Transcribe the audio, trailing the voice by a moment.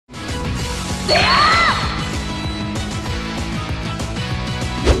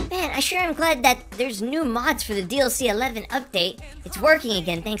Man, I sure am glad that there's new mods for the DLC 11 update. It's working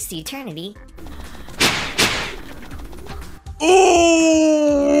again thanks to Eternity.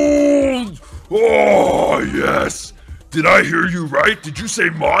 Oh! Oh, yes! Did I hear you right? Did you say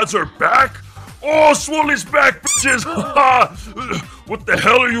mods are back? Oh, Swolley's back, bitches! What the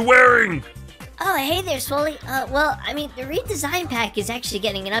hell are you wearing? Oh, hey there, Swolley. Well, I mean, the redesign pack is actually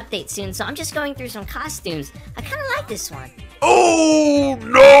getting an update soon, so I'm just going through some costumes. I kinda like this one. Oh,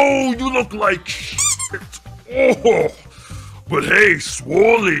 no! You look like shit! Oh! But hey,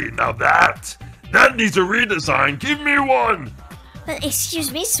 Swolley, now that needs a redesign. Give me one! But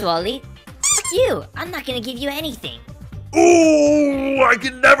excuse me, Swolley. Fuck you. I'm not gonna give you anything. Ooh, I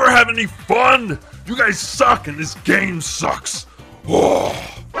can never have any fun! You guys suck and this game sucks! Oh.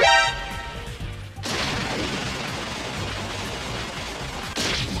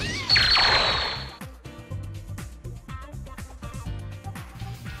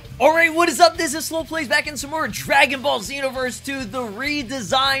 Alright, what is up? This is SLOplays back in some more Dragon Ball Xenoverse 2, the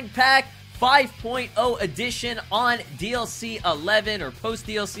redesign pack 5.0 edition on DLC 11 or post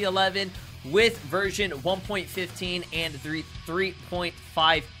DLC 11 with version 1.15 and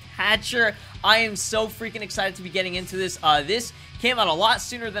 3.5 patcher. I am so freaking excited to be getting into this. This came out a lot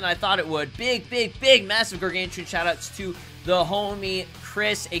sooner than I thought it would. Big, massive gargantuan shoutouts to the homie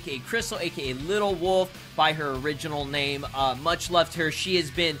Chris, aka Crystal, aka Little Wolf, by her original name. Much love to her. She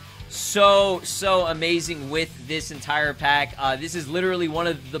has been so amazing with this entire pack. This is literally one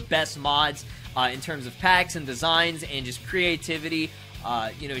of the best mods in terms of packs and designs and just creativity.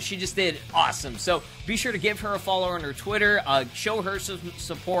 You know, she just did awesome. So be sure to give her a follow on her Twitter, show her some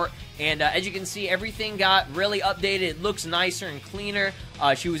support, and as you can see, everything got really updated. It looks nicer and cleaner.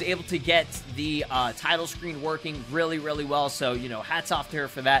 She was able to get the title screen working really well, so, you know, hats off to her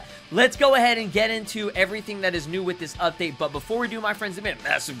for that. Let's go ahead and get into everything that is new with this update, but before we do, my friends, a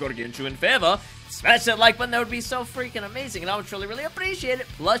massive gargantuan favor. Smash that like button, that would be so freaking amazing, and I would really appreciate it.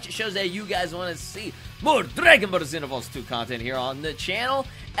 Plus, it shows that you guys want to see more Dragon Ball Xenoverse 2 content here on the channel,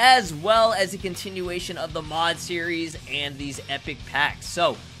 as well as a continuation of the mod series and these epic packs.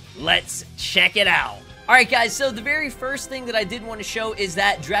 So, let's check it out. Alright guys, so the very first thing that I did want to show is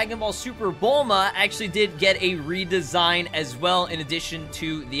that Dragon Ball Super Bulma actually did get a redesign as well, in addition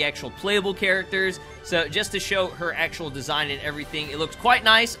to the actual playable characters. So just to show her actual design and everything, it looks quite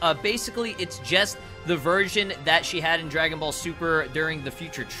nice. Basically, it's just the version that she had in Dragon Ball Super during the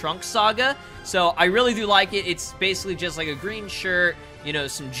Future Trunks saga. So I really do like it. It's basically just like a green shirt, you know,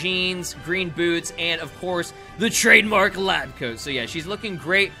 some jeans, green boots, and of course, the trademark lab coat. So yeah, she's looking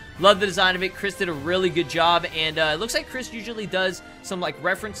great. Love the design of it. Chris did a really good job, and it looks like Chris usually does some like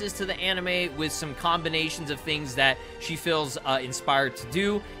references to the anime with some combinations of things that she feels inspired to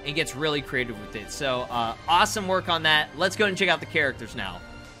do, and gets really creative with it. So awesome work on that. Let's go and check out the characters now.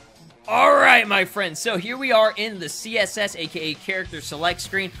 Alright, my friends, so here we are in the CSS, aka Character Select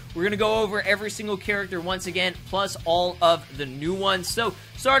screen. We're going to go over every single character once again, plus all of the new ones. So,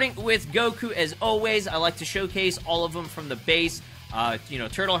 starting with Goku, as always, I like to showcase all of them from the base. You know,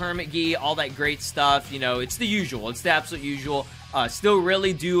 Turtle Hermit Gi, all that great stuff. You know, it's the usual. It's the absolute usual. Still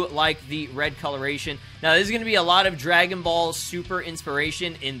really do like the red coloration. Now, there's going to be a lot of Dragon Ball Super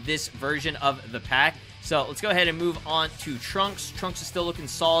inspiration in this version of the pack. So let's go ahead and move on to Trunks. Trunks is still looking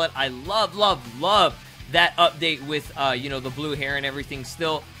solid. I love that update with, you know, the blue hair and everything.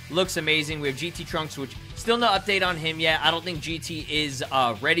 Still looks amazing. We have GT Trunks, which still no update on him yet. I don't think GT is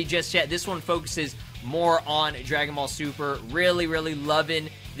ready just yet. This one focuses more on Dragon Ball Super. Really loving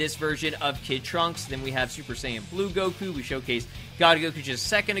this version of Kid Trunks. Then we have Super Saiyan Blue Goku. We showcased God Goku just a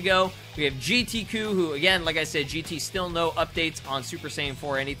second ago. We have GT Ku, who, again, like I said, GT still no updates on Super Saiyan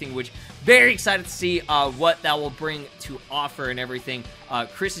 4 or anything, which very excited to see what that will bring to offer and everything.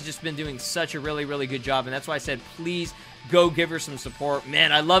 Chris has just been doing such a really good job, and that's why I said please go give her some support.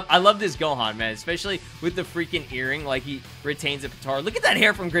 Man, I love this Gohan, man, especially with the freaking earring, like he retains a Pitar. Look at that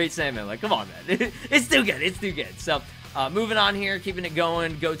hair from Great Saiyaman, like, come on, man. It's too good. So, moving on here, keeping it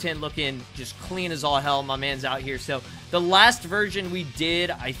going. Goten looking just clean as all hell. My man's out here. So, the last version we did,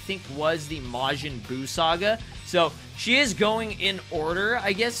 I think, was the Majin Buu saga. So, she is going in order,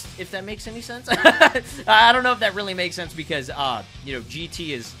 I guess, if that makes any sense. I don't know if that really makes sense because, you know, GT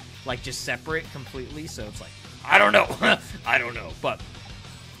is, like, just separate completely. So, it's like, I don't know. I don't know. But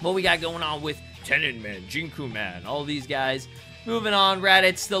what we got going on with Tenon Man, Jinku Man, all these guys. Moving on,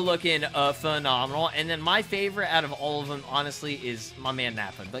 Raditz still looking phenomenal. And then my favorite out of all of them, honestly, is my man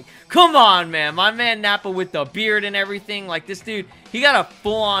Nappa. Like, come on, man. My man Nappa with the beard and everything. Like, this dude, he got a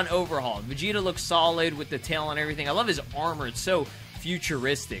full-on overhaul. Vegeta looks solid with the tail and everything. I love his armor. It's so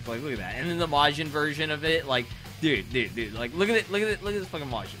futuristic. Like, look at that. And then the Majin version of it, like, dude. Like, look at this fucking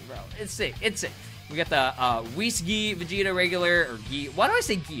Majin, bro. It's sick. We got the Whis Gi, Vegeta regular, or Gi. Why do I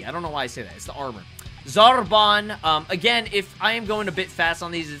say Gi? I don't know why I say that. It's the Armour. Zarbon. Again, if I am going a bit fast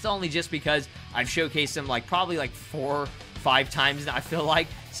on these, it's only just because I've showcased them like probably like 4 or 5 times now, I feel like.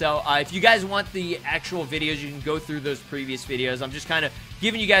 So if you guys want the actual videos, you can go through those previous videos. I'm just kind of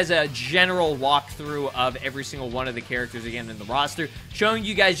giving you guys a general walkthrough of every single one of the characters again in the roster, showing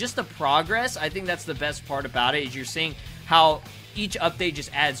you guys just the progress. I think that's the best part about it, is you're seeing how each update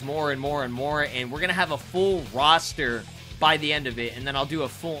just adds more and more and more, and we're going to have a full roster by the end of it, and then I'll do a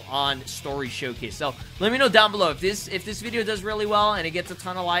full-on story showcase. So let me know down below if this video does really well and it gets a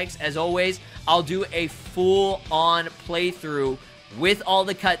ton of likes. As always, I'll do a full-on playthrough with all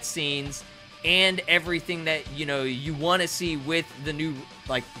the cutscenes and everything that, you know, you want to see with the new,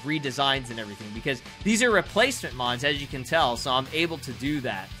 like, redesigns and everything, because these are replacement mods, as you can tell, so I'm able to do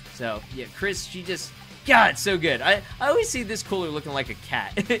that. So yeah, Chris, she just, God, so good. I always see this cooler looking like a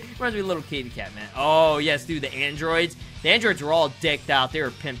cat. It reminds me of a little kitty cat, man. Oh, yes, dude, the androids. The androids are all decked out. They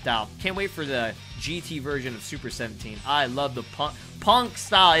were pimped out. Can't wait for the GT version of Super 17. I love the punk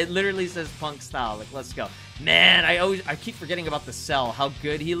style. It literally says punk style. Like, let's go. Man, I keep forgetting about the Cell, how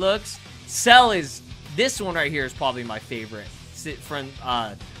good he looks. Cell is, this one right here is probably my favorite. From,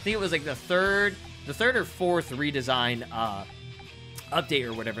 I think it was like the third or fourth redesign update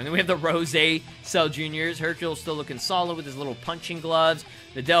or whatever. And then we have the Rose Cell Juniors. Hercule's still looking solid with his little punching gloves.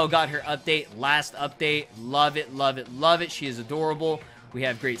 Videl got her update, last update. Love it, love it, love it. She is adorable. We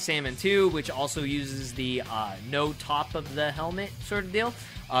have Great Salmon 2, which also uses the no top of the helmet sort of deal.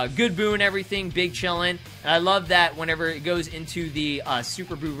 Good Boo and everything, big chillin'. And I love that whenever it goes into the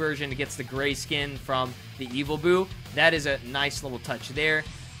Super Boo version, it gets the gray skin from the Evil Boo. That is a nice little touch there.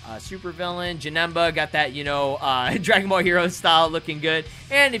 Super Villain, Janemba, got that, you know, Dragon Ball Hero style, looking good.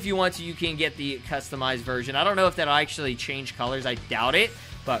 And if you want to, you can get the customized version. I don't know if that'll actually change colors. I doubt it.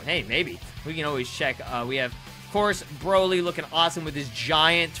 But, hey, maybe. We can always check. We have, of course, Broly looking awesome with his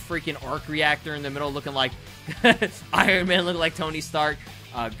giant freaking arc reactor in the middle, looking like Iron Man, looking like Tony Stark.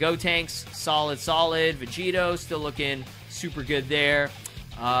 Gotenks, solid. Vegito, still looking super good there.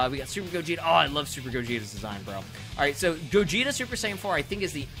 We got Super Gogeta. Oh, I love Super Gogeta's design, bro. Alright, so Gogeta Super Saiyan 4, I think,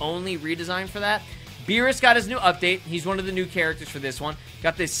 is the only redesign for that. Beerus got his new update. He's one of the new characters for this one.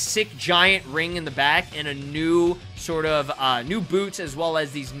 Got this sick giant ring in the back and a new sort of, new boots, as well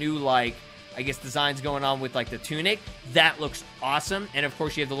as these new, like, I guess designs going on with, like, the tunic. That looks awesome. And, of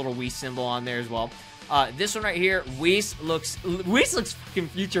course, you have the little Whis symbol on there as well. This one right here, Whis looks fucking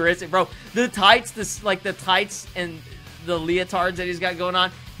futuristic, bro. The tights, the tights and the leotards that he's got going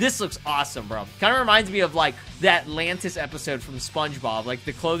on, this looks awesome, bro. Kind of reminds me of, like, that Atlantis episode from SpongeBob, like,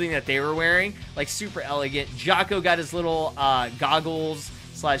 the clothing that they were wearing, like, super elegant. Jocko got his little goggles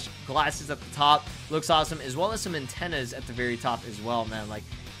 / glasses at the top, looks awesome, as well as some antennas at the very top as well, man. Like,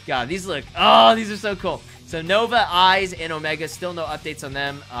 God, these look, oh, these are so cool. So Nova, Eyes, and Omega, still no updates on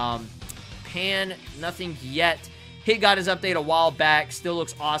them. Pan, nothing yet. Hit got his update a while back, still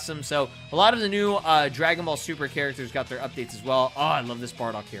looks awesome. So a lot of the new Dragon Ball Super characters got their updates as well. Oh, I love this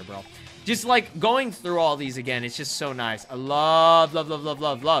Bardock here, bro. Just like going through all these again, it's just so nice. I love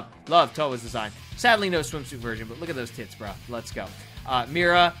Towa's design. Sadly, no swimsuit version, but look at those tits, bro. Let's go.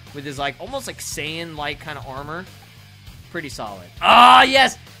 Mira with his like almost like Saiyan-like kind of armor. Pretty solid. Ah,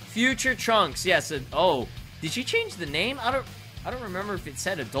 yes! Future Trunks. Yes. Oh, did she change the name? I don't remember if it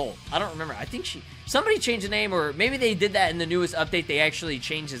said adult. I don't remember. I think somebody changed the name, or maybe they did that in the newest update. They actually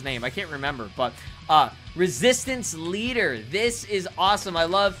changed his name. I can't remember, but Resistance Leader. This is awesome. I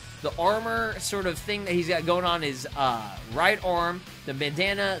love the armor sort of thing that he's got going on his right arm, the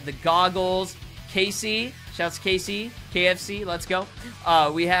bandana, the goggles. Casey, shouts Casey, KFC, let's go.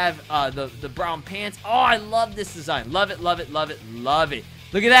 We have the brown pants. Oh, I love this design. Love it, love it, love it, love it.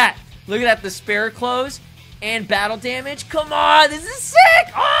 Look at that. Look at that, the spare clothes. And battle damage. Come on, this is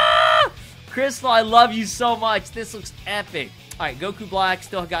sick! Ah! Crystal, I love you so much. This looks epic. Alright, Goku Black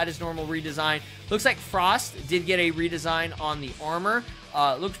still got his normal redesign. Looks like Frost did get a redesign on the armor.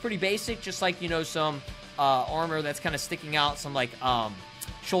 Looks pretty basic, just like, you know, some armor that's kind of sticking out. Some, like,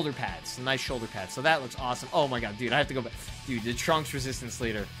 shoulder pads. Some nice shoulder pads. So that looks awesome. Oh my god, dude, I have to go back. Dude, the Trunks Resistance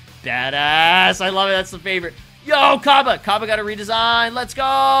Leader. Badass. I love it. That's the favorite. Yo, Kaba! Kaba got a redesign. Let's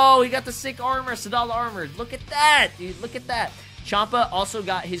go! He got the sick armor, Sadala armor. Look at that, dude. Look at that. Champa also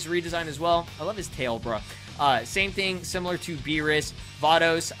got his redesign as well. I love his tail, bro. Same thing, similar to Beerus.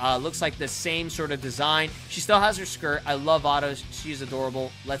 VastoLordeZ looks like the same sort of design. She still has her skirt. I love VastoLordeZ. She's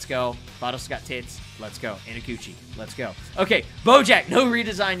adorable. Let's go. VastoLordeZ got tits. Let's go. Anakuchi. Let's go. Okay, Bojack, no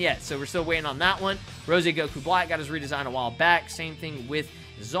redesign yet, so we're still waiting on that one. Rose Goku Black got his redesign a while back. Same thing with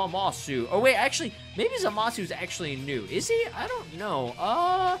Zamasu. Oh, wait, actually, maybe Zamasu's actually new. Is he? I don't know.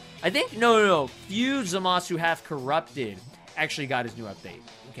 I think, no. Few Zamasu have corrupted actually got his new update.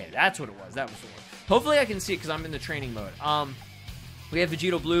 Okay, that's what it was. That was the one. Hopefully I can see it because I'm in the training mode. We have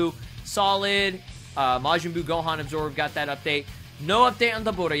Vegito Blue, solid. Majin Buu Gohan Absorb got that update. No update on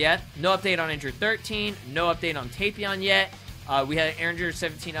Dabura yet. No update on Android 13. No update on Tapion yet. We had an Android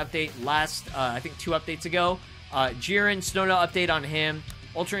 17 update last, I think 2 updates ago. Jiren, Snow update on him.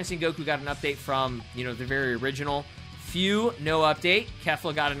 Ultra Instinct Goku got an update from, you know, the very original. Few, no update.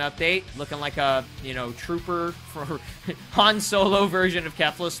 Kefla got an update, looking like a, you know, trooper for Han Solo version of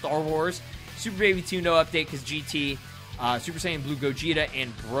Kefla, Star Wars. Super Baby 2, no update because GT. Super Saiyan Blue Gogeta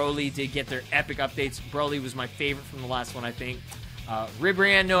and Broly did get their epic updates. Broly was my favorite from the last one, I think.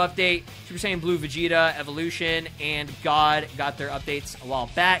 Ribran, no update. Super Saiyan Blue Vegeta, Evolution, and God got their updates a while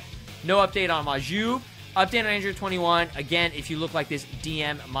back. No update on Maju. Update on Android 21. Again, if you look like this,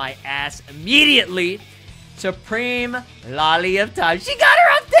 DM my ass immediately. Supreme Lolly of Time. She got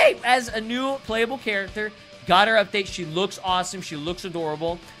her update as a new playable character. Got her update. She looks awesome. She looks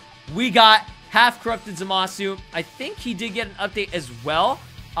adorable. We got half-corrupted Zamasu. I think he did get an update as well.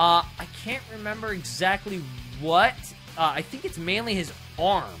 I can't remember exactly what. I think it's mainly his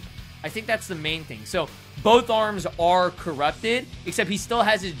arm. I think that's the main thing. So both arms are corrupted, except he still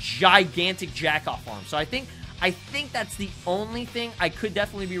has his gigantic jack-off arm. So I think that's the only thing. I could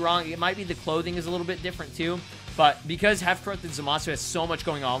definitely be wrong. It might be the clothing is a little bit different too. But because half-corrupted Zamasu has so much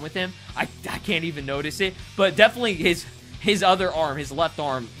going on with him, I can't even notice it. But definitely his other arm, his left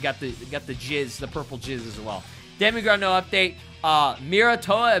arm, got the jizz, the purple jizz as well. Demigod, no update.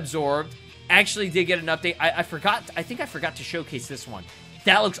 Miratoa Absorbed actually did get an update. I think I forgot to showcase this one.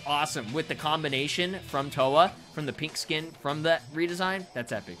 That looks awesome with the combination from Toa, from the pink skin, from that redesign.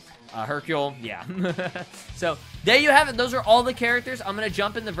 That's epic. Hercule, yeah. So, there you have it. Those are all the characters. I'm going to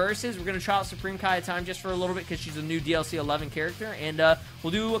jump in the verses. We're going to try out Supreme Kai of Time just for a little bit because she's a new DLC 11 character. And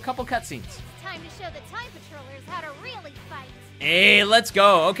we'll do a couple cutscenes. It's time to show the Time Patrollers how to really fight. Hey, let's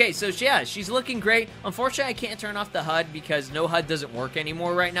go. Okay, so yeah, she's looking great. Unfortunately, I can't turn off the HUD because no HUD doesn't work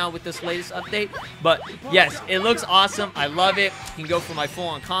anymore right now with this latest update. But yes, it looks awesome. I love it. You can go for my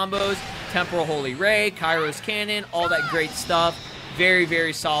full-on combos, Temporal Holy Ray, Kairos Cannon, all that great stuff. Very,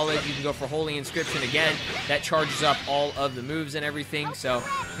 very solid. You can go for Holy Inscription again. That charges up all of the moves and everything. So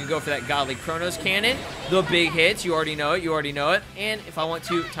you can go for that Godly Chronos Cannon. The big hits. You already know it. You already know it. And if I want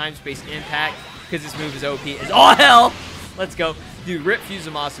to, Time Space Impact, because this move is OP, is all hell. Let's go. Dude, Rip Fuse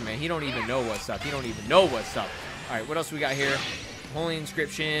Zamasu, man. He don't even know what's up. He don't even know what's up. All right, what else we got here? Holy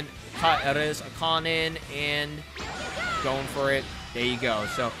Inscription, Kairos Cannon, and going for it. There you go.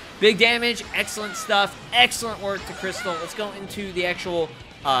 So, big damage, excellent stuff, excellent work to Crystal. Let's go into the actual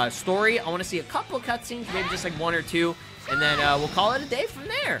story. I want to see a couple of cutscenes, maybe just like 1 or 2, and then we'll call it a day from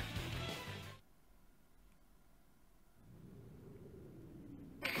there.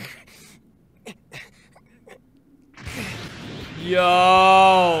 Yo!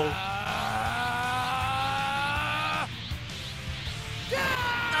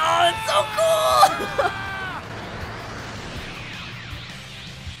 Oh, it's so cool!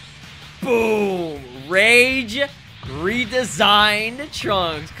 Boom! Rage redesigned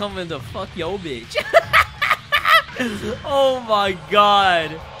Trunks coming to fuck yo bitch. Oh my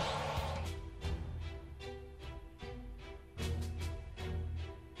god.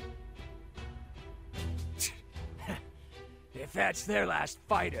 If that's their last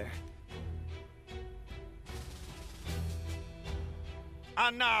fighter.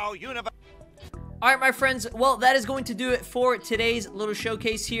 And now, Universe. Alright, my friends, well, that is going to do it for today's little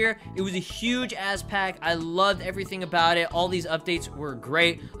showcase here. It was a huge ass pack. I loved everything about it. All these updates were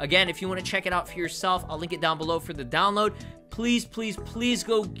great. Again, if you want to check it out for yourself, I'll link it down below for the download. Please, please, please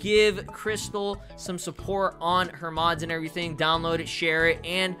go give Crystal some support on her mods and everything. Download it, share it,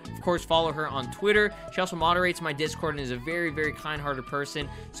 and, of course, follow her on Twitter. She also moderates my Discord and is a very, very kind-hearted person.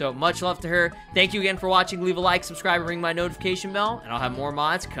 So, much love to her. Thank you again for watching. Leave a like, subscribe, and ring my notification bell, and I'll have more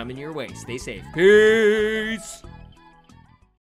mods coming your way. Stay safe. Peace!